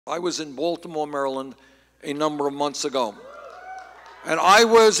I was in Baltimore, Maryland, a number of months ago. And I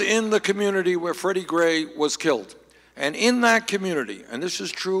was in the community where Freddie Gray was killed. And in that community, and this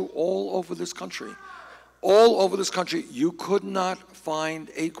is true all over this country, you could not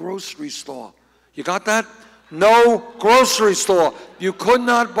find a grocery store. You got that? No grocery store. You could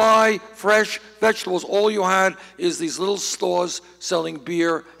not buy fresh vegetables. All you had is these little stores selling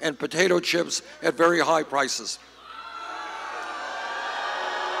beer and potato chips at very high prices.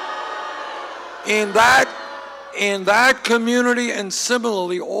 In that community, and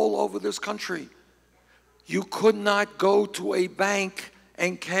similarly all over this country, you could not go to a bank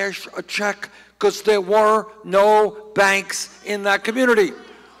and cash a check because there were no banks in that community.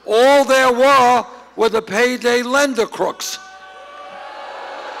 All there were the payday lender crooks.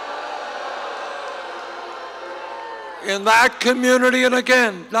 In that community, and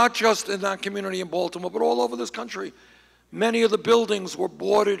again, not just in that community in Baltimore, but all over this country, many of the buildings were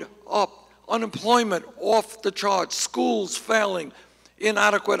boarded up. Unemployment off the charts, schools failing,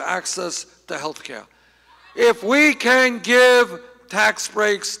 inadequate access to health care. If we can give tax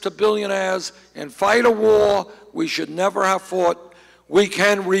breaks to billionaires and fight a war we should never have fought, we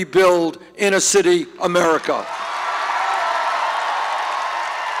can rebuild inner city America.